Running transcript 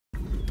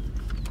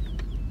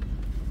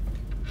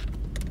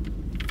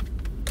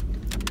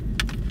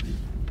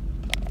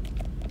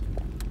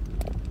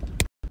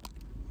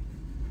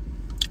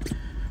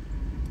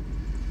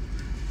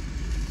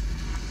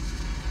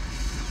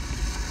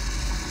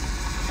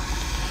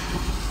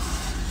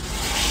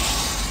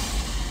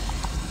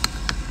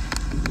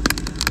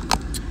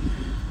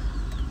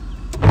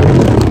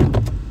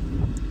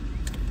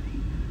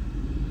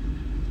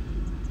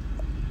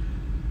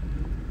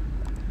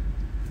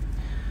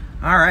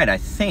Alright, I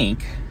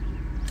think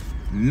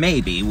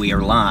maybe we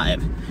are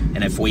live.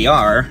 And if we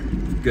are,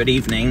 good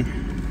evening.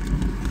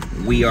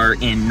 We are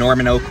in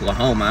Norman,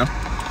 Oklahoma.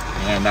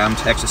 And I'm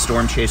Texas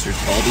Storm Chasers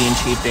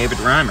Colby-in-Chief David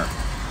Reimer.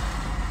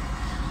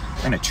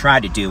 What I'm going to try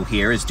to do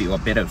here is do a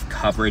bit of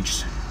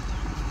coverage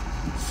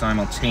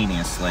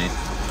simultaneously.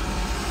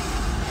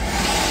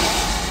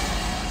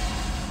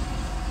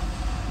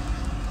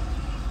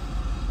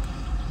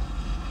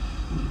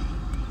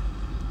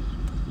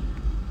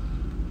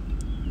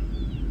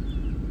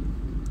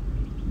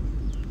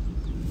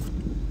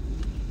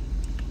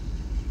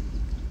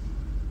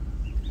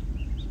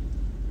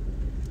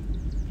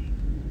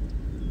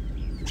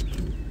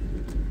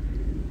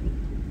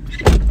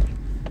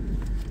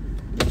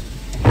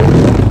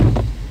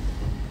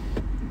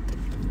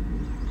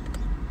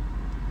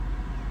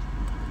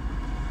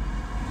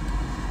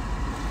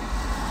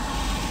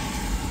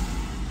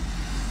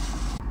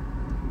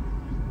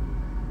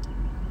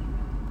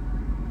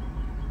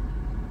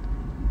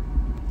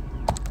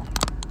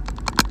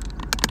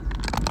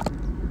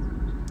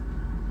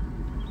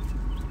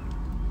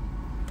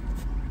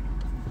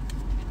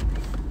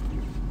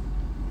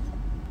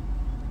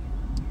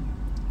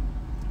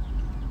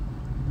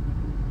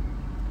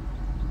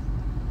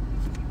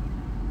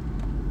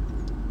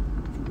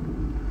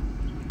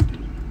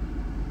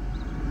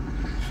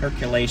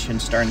 Circulation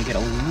starting to get a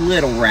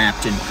little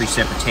wrapped in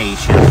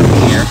precipitation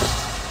here.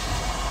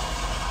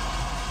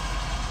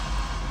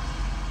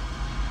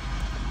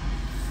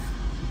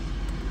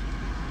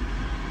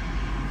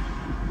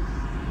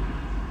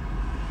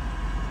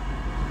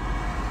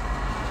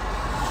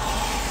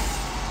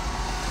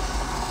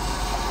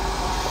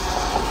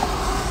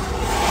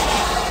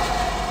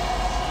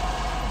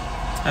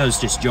 I was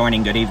just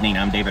joining. Good evening,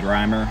 I'm David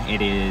Reimer.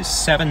 It is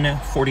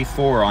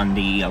 7:44 on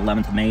the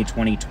 11th of May,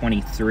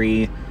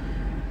 2023.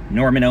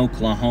 Norman,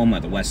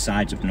 Oklahoma, the west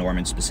sides of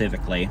Norman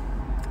specifically.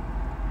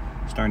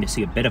 Starting to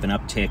see a bit of an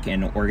uptick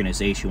in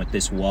organization with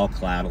this wall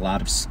cloud. A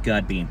lot of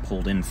scud being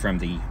pulled in from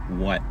the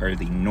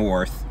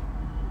north.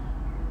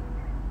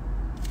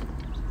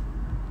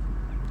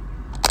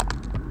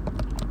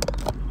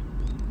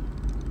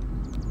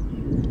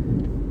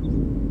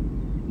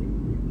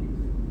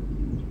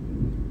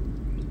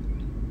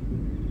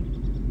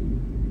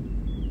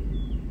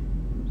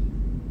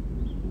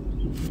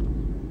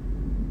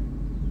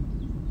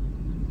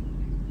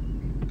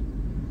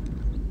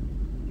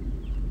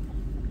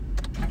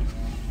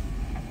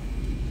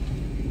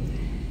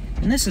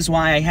 And this is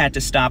why I had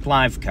to stop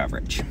live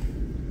coverage,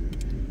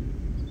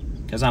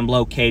 because I'm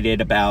located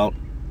about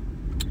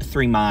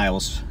 3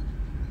 miles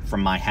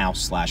from my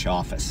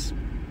house/office.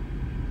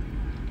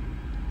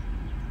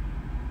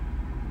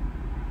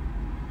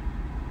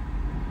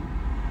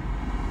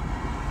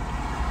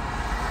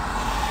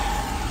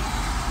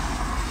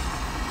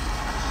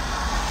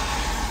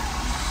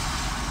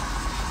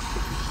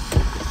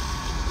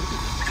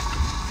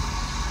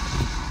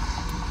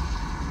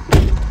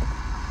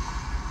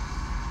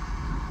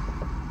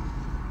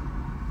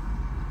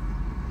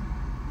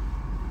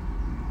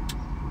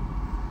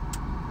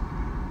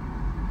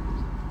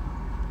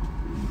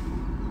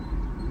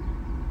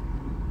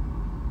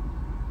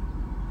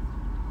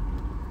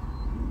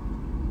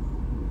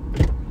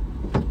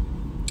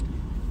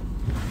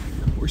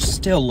 We're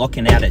still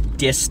looking at a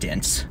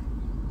distance,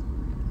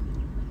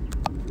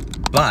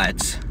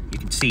 but you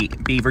can see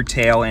beaver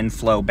tail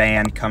inflow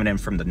band coming in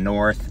from the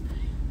north,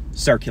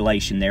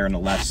 circulation there in the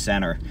left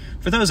center.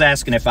 For those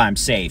asking if I'm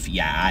safe,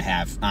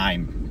 yeah,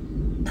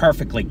 I'm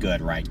perfectly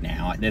good right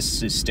now.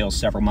 This is still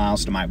several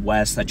miles to my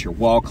west. That's your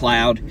wall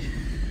cloud,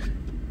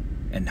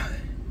 and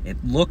it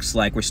looks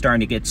like we're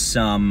starting to get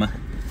some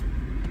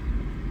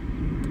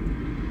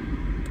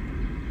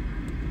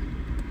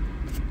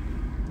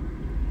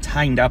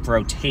tightened up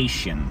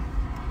rotation.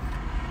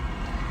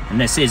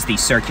 And this is the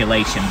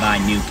circulation by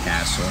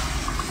Newcastle.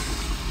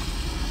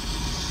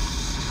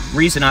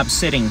 Reason I'm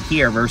sitting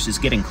here versus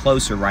getting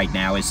closer right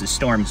now is the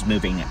storm's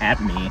moving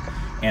at me,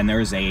 and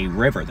there's a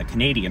river, the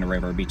Canadian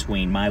River,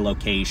 between my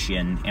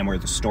location and where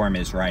the storm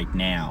is right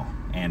now.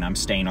 And I'm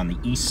staying on the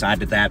east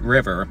side of that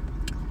river,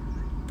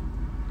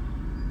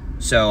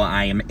 so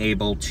I am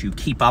able to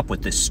keep up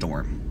with this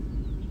storm.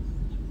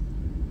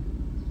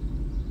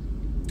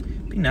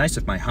 Be nice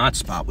if my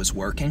hotspot was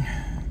working.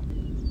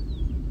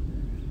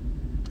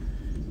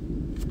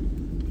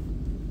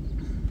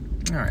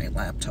 Alright,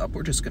 laptop,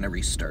 we're just gonna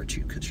restart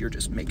you because you're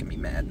just making me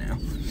mad now.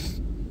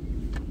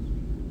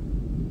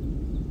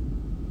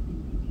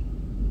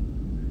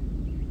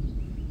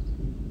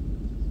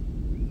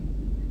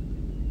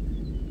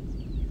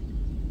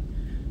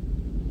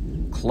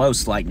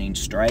 Close lightning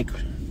strike.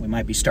 We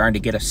might be starting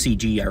to get a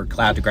CG, or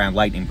cloud-to-ground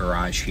lightning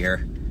barrage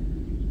here.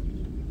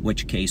 In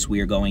which case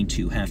we are going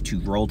to have to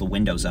roll the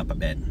windows up a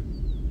bit.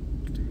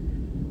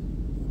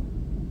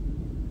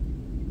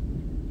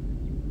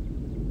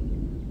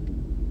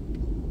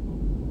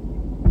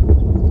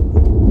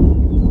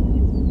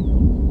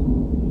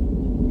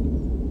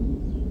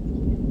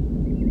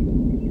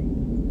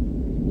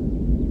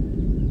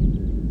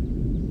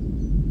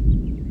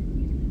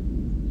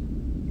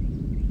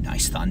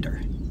 Nice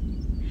thunder.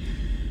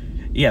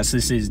 Yes,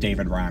 this is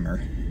David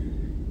Reimer.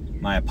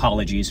 My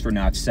apologies for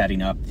not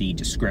setting up the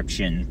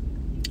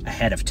description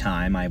ahead of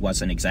time. I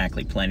wasn't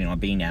exactly planning on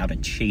being out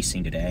and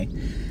chasing today.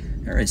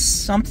 There is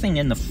something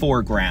in the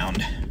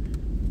foreground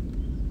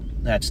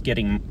that's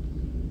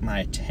getting my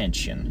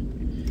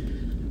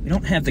attention. We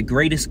don't have the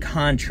greatest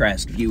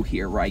contrast view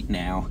here right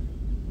now.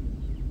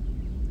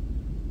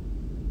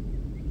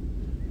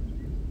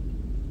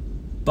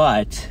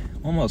 But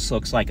almost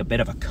looks like a bit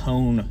of a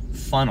cone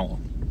funnel.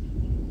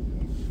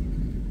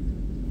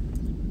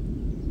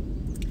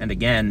 And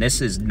again,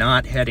 this is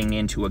not heading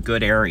into a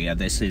good area.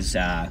 This is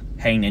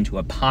heading into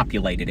a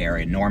populated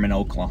area, Norman,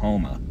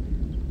 Oklahoma.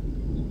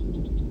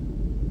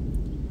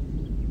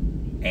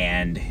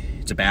 And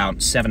it's about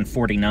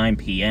 7:49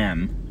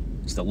 p.m.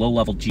 So the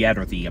low-level jet,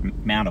 or the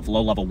amount of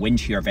low-level wind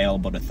shear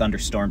available to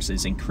thunderstorms,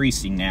 is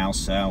increasing now.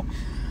 So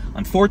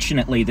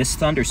unfortunately, this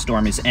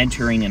thunderstorm is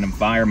entering an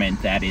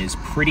environment that is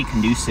pretty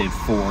conducive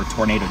for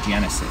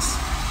tornadogenesis.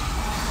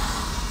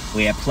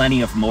 We have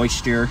plenty of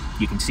moisture.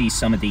 You can see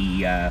some of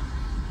the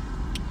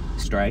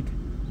strike.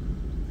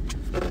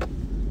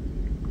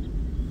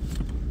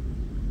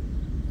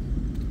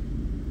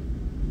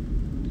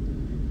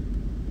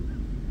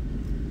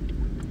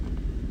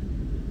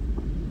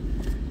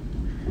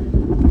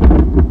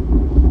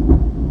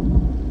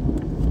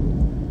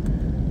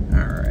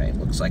 Alright,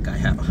 looks like I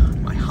have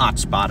my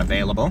hotspot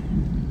available.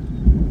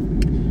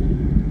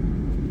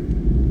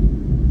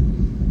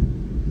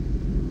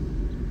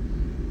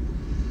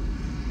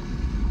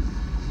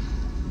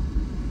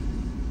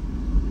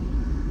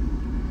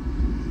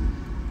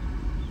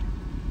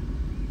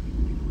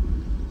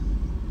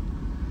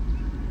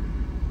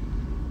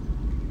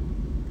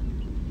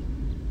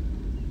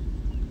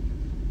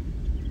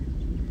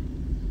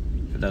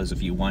 Those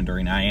of you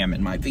wondering, I am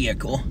in my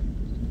vehicle.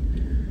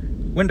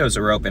 Windows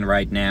are open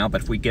right now,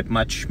 but if we get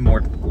much more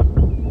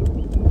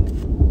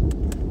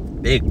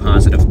big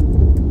positive,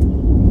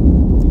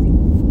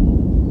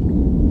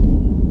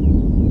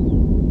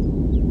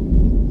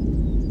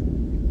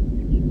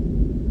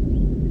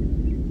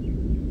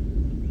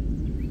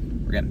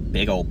 we're getting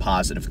big old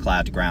positive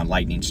cloud to ground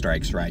lightning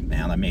strikes right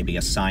now. That may be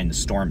a sign the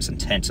storm's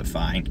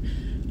intensifying.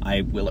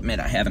 I will admit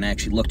I haven't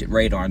actually looked at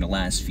radar in the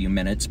last few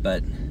minutes,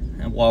 but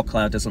wall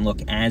cloud doesn't look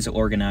as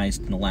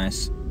organized in the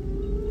last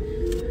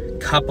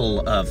couple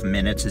of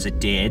minutes as it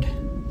did.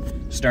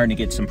 Starting to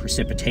get some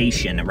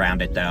precipitation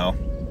around it though.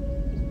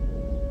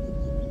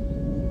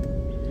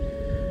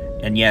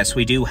 And yes,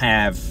 we do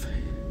have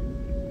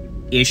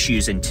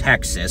issues in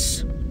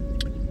Texas.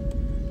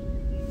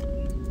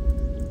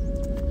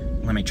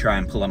 Let me try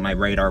and pull up my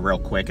radar real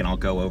quick and I'll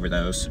go over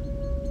those.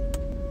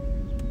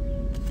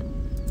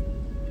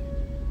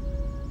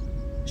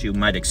 You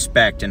might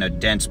expect in a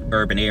dense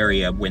urban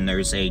area, when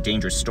there's a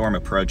dangerous storm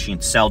approaching,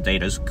 cell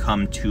data's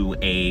come to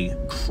a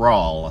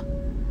crawl.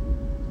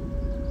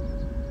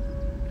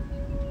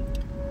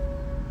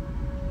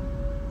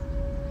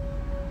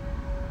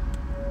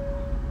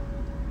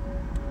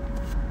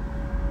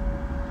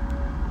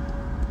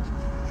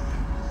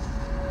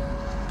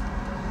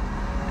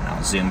 And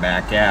I'll zoom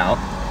back out.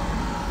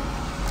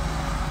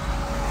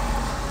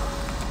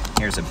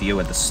 Here's a view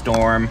of the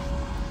storm.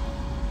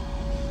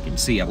 You can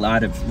see a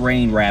lot of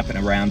rain wrapping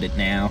around it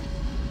now,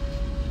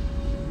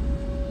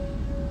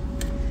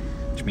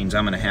 which means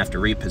I'm going to have to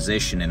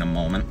reposition in a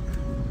moment.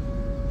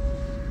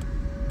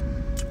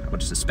 I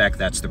would suspect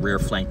that's the rear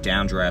flank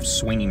downdraft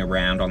swinging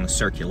around on the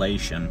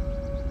circulation.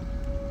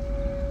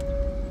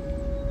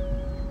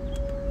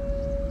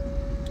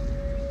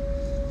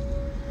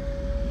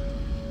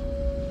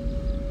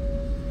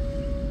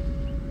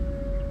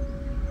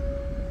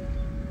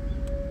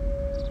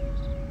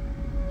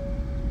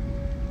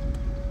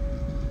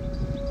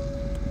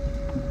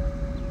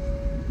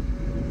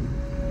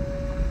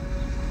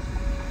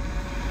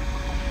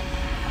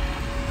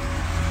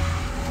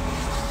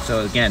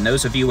 So again,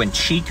 those of you in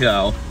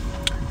Chico,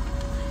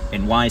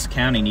 in Wise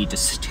County, need to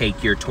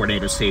take your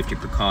tornado safety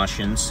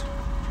precautions.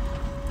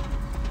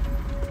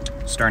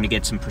 Starting to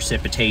get some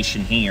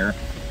precipitation here,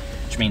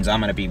 which means I'm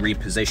going to be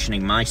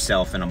repositioning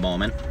myself in a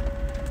moment.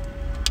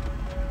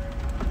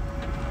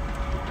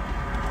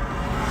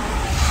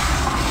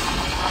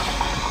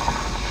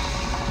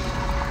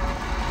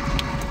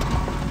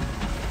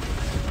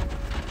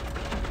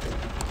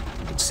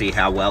 You can see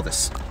how well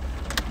this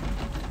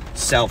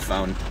cell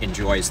phone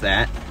enjoys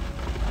that.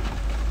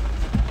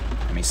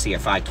 Let me see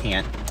if I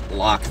can't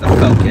lock the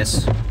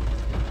focus.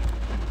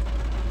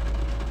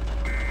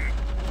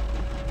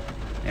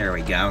 There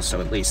we go, so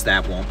at least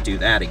that won't do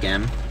that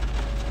again.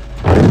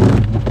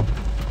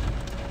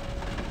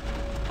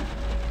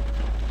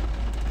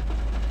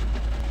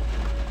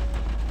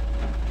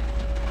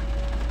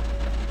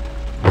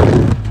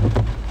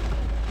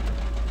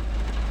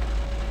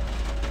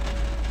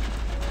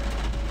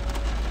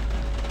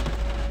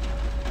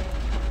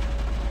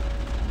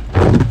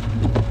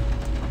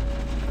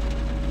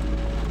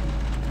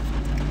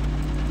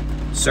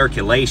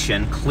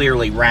 Circulation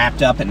clearly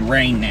wrapped up in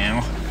rain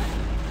now.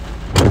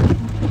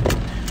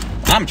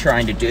 I'm I'm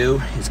trying to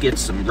do is get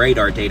some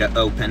radar data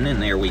open,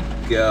 and there we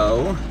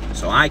go,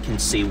 so I can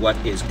see what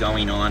is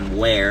going on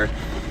where.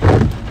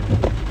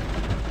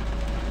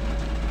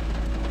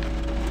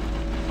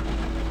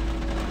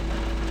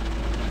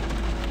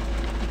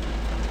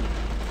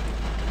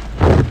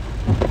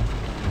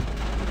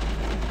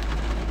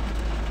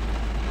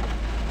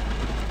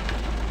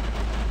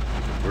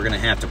 We're going to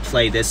have to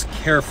play this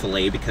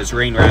carefully because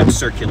rain rad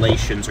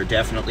circulations are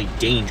definitely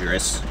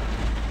dangerous.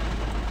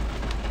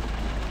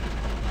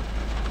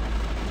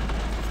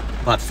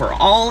 But for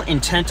all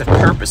intent and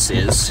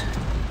purposes,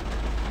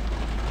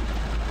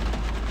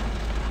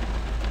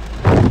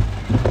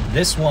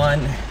 this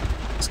one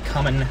is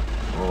coming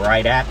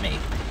right at me.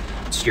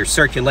 It's your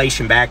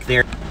circulation back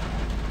there.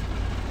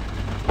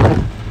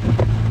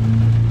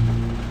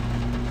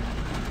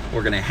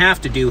 We're going to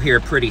have to do here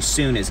pretty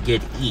soon is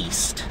get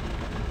east.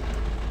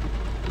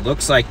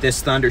 Looks like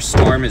this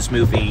thunderstorm is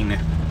moving.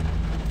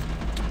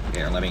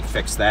 Here, let me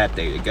fix that.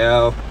 There you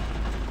go.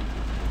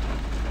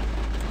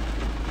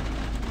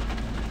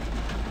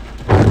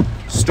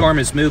 Storm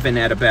is moving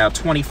at about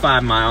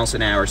 25 miles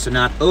an hour, so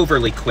not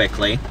overly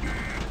quickly.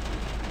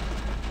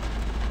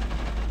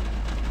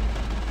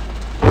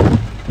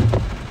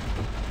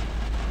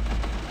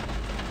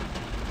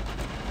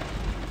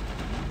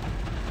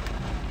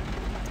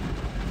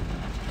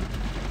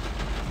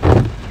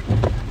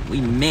 We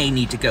may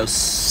need to go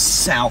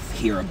south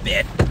here a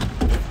bit,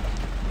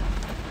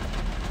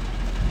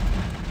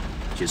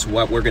 which is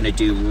what we're going to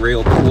do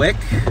real quick.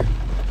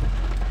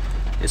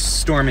 This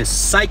storm is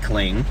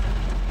cycling,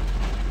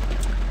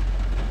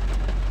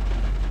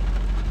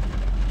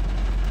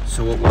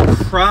 so what we're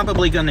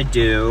probably going to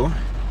do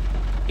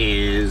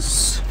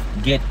is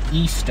get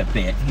east a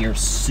bit here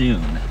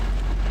soon.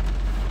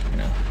 You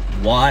know,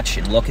 watch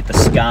and look at the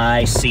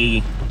sky, see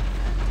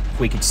if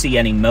we could see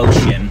any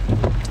motion.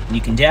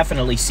 You can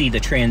definitely see the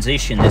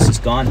transition this has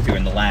gone through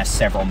in the last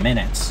several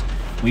minutes.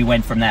 We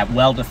went from that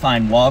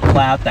well-defined wall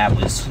cloud that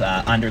was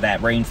under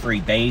that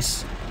rain-free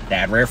base,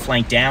 that rear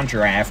flank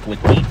downdraft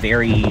with the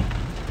very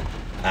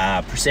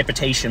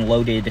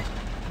precipitation-loaded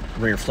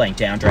rear flank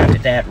downdraft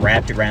at that,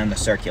 wrapped around the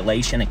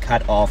circulation and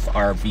cut off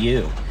our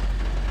view.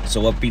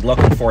 So what we'll be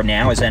looking for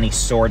now is any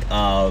sort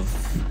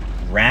of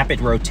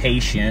rapid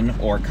rotation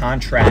or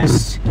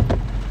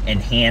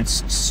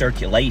contrast-enhanced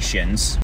circulations.